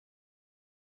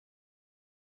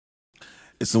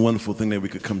It's a wonderful thing that we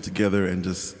could come together and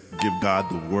just give God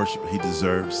the worship he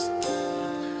deserves.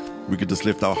 We could just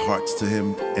lift our hearts to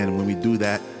him, and when we do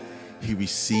that, he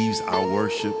receives our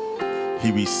worship.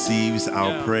 He receives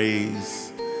our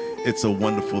praise. It's a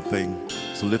wonderful thing.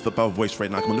 So lift up our voice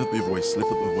right now. Come on, lift up your voice.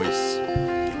 Lift up your voice.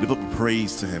 Lift up a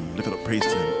praise to him. Lift up praise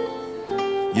to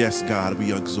him. Yes, God,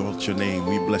 we exalt your name.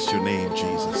 We bless your name,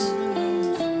 Jesus.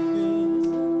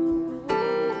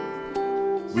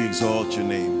 We exalt your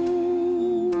name.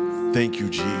 Thank you,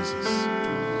 Jesus.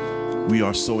 We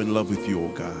are so in love with you,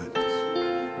 oh God.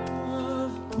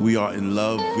 We are in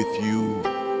love with you.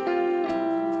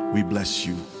 We bless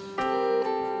you.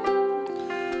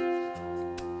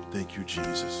 Thank you,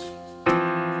 Jesus.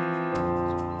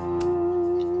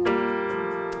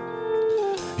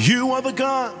 You are the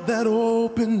God that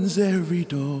opens every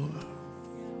door.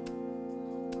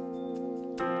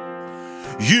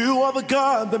 You are the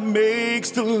God that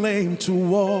makes the lame to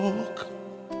walk.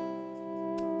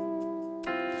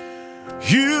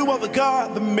 You are the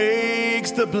God that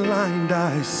makes the blind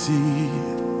eyes see.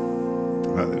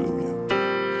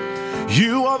 Hallelujah.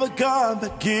 You are the God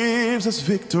that gives us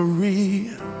victory.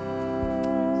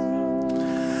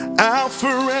 Alpha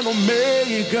and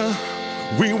Omega,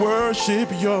 we worship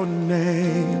your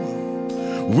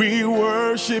name. We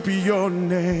worship your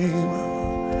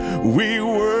name. We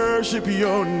worship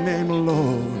your name,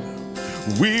 Lord.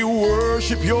 We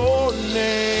worship your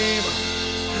name.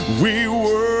 We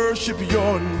worship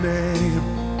your name.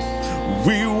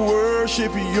 We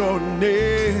worship your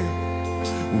name.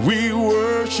 We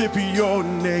worship your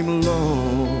name,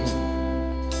 Lord.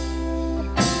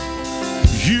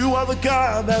 You are the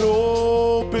God that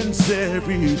opens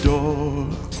every door.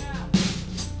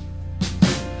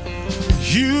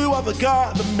 You are the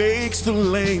God that makes the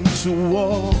lame to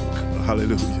walk.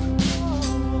 Hallelujah.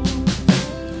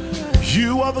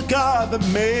 You are the God that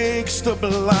makes the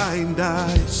blind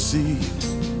eyes see.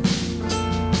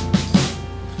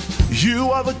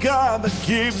 You are the God that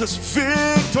gives us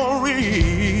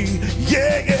victory.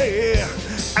 Yeah, yeah.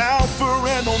 Alpha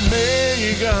and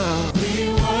Omega. We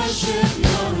worship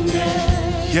your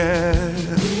name. Yeah.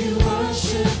 We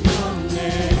worship your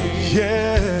name.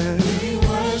 Yeah. We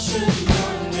worship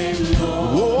your name,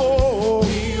 Lord. Oh.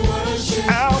 We worship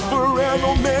Alpha your name. and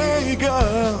Omega.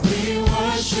 We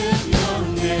worship your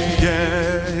name.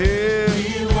 Yeah. We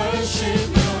worship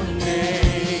your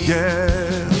name.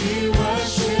 Yeah. We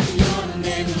worship your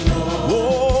name, Lord. Oh.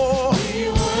 We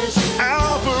worship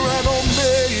Alpha and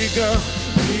Omega.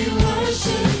 We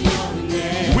worship your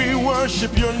name. We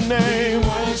worship your name.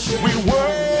 We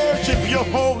worship your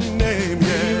holy name.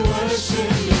 Yeah.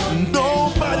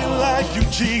 Nobody like you,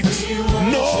 Jesus.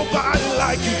 Nobody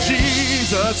like you,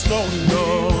 Jesus. No,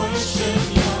 no.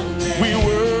 We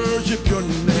worship your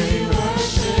name.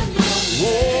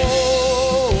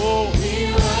 Oh,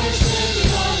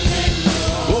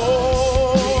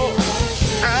 oh,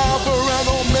 Alpha and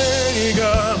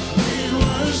Omega.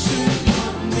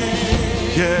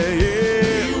 Yeah,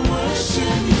 yeah.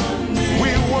 We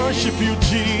worship you,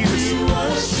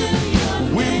 Jesus.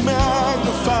 We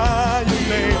magnify your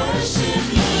name.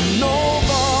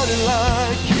 Nobody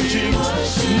like you,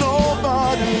 Jesus.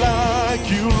 Nobody like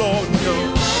you, Lord. No.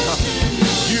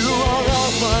 You are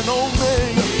Alpha and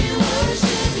Omega.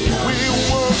 We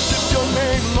worship your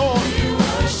name, Lord.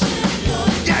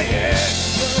 Yeah, yeah.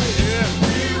 Yeah, yeah.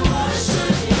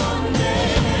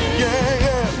 Yeah,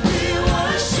 yeah.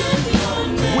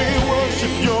 We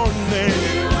worship your name.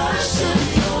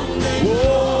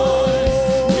 Oh.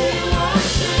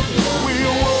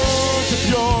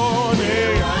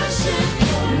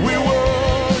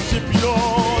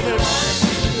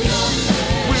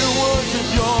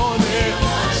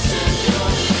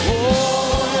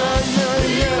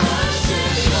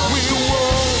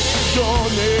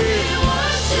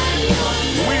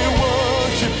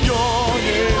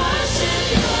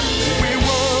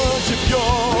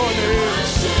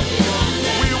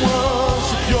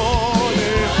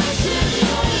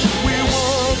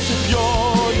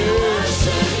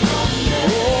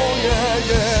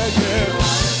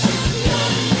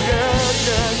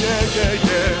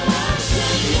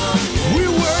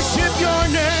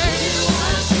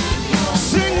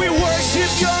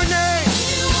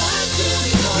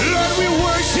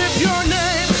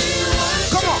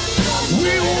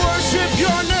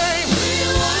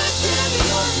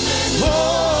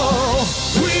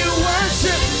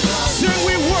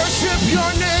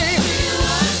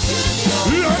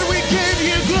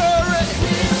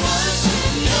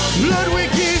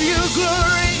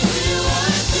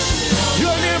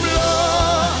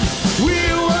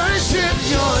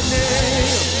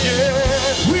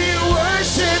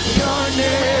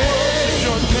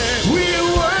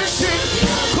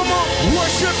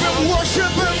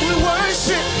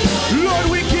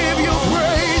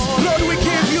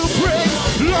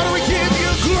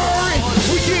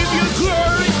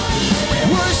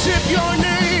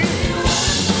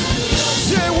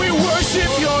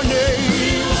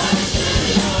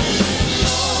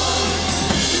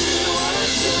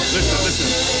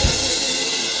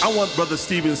 want Brother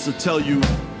Stevens to tell you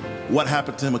what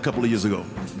happened to him a couple of years ago.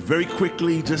 Very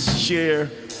quickly, just share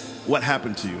what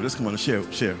happened to you. Let's come on and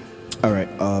share. All right.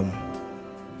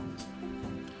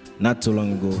 Not too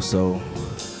long ago, so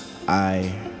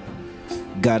I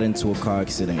got into a car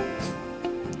accident.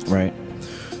 Right.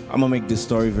 I'm gonna make this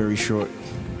story very short.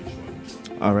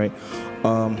 All right.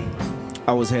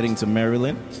 I was heading to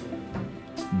Maryland,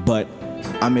 but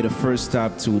I made a first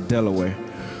stop to Delaware.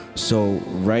 So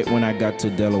right when I got to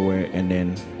Delaware and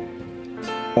then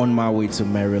on my way to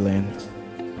Maryland,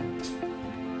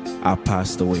 I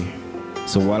passed away.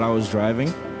 So while I was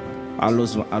driving, I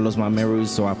lost my memory,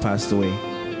 so I passed away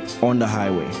on the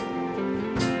highway.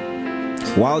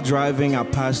 While driving, I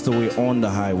passed away on the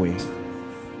highway.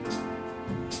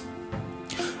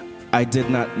 I did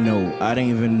not know. I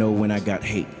didn't even know when I got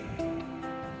hit.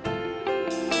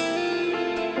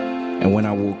 And when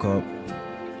I woke up,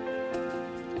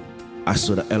 I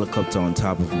saw the helicopter on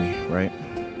top of me, right?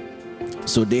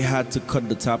 So they had to cut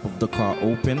the top of the car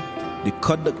open. They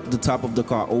cut the top of the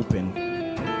car open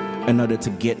in order to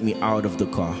get me out of the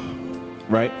car,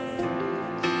 right?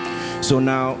 So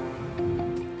now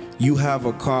you have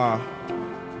a car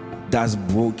that's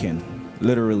broken,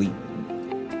 literally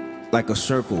like a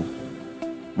circle,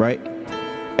 right?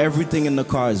 Everything in the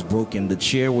car is broken. The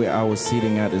chair where I was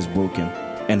sitting at is broken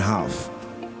in half.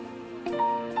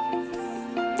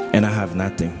 And I have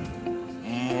nothing.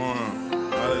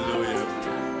 Hallelujah.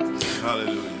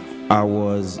 Hallelujah. I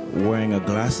was wearing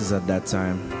glasses at that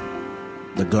time.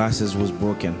 The glasses was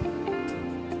broken.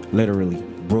 Literally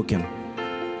broken.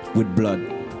 With blood.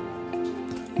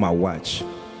 My watch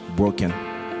broken.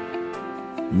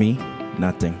 Me,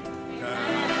 nothing.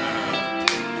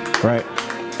 Right?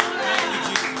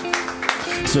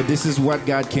 So this is what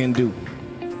God can do.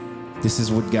 This is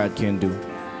what God can do.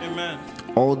 Amen.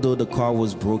 Although the car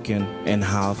was broken in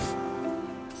half,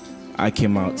 I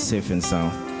came out safe and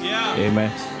sound. Yeah.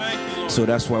 Amen. Thank you, Lord. So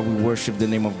that's why we worship the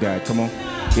name of God. Come on.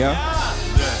 Yeah?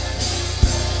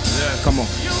 Yes. Come on.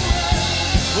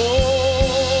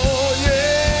 Oh,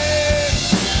 yeah.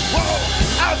 Whoa.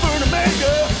 Alpha and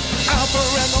Omega. Alpha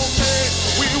and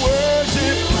Omega. We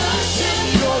worship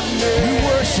your name. We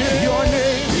worship your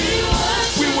name.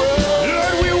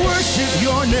 Lord, we worship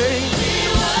your name.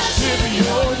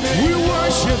 We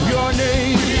worship your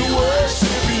name.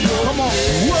 Come on,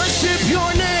 worship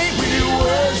your name.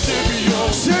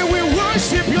 Say we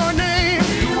worship your name.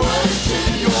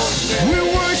 We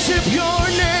worship your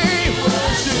name.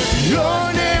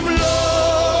 Your name,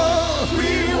 Lord. We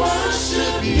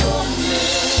worship your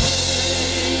name.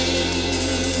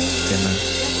 Amen.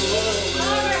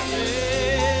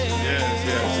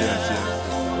 Yes.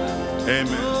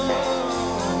 Amen.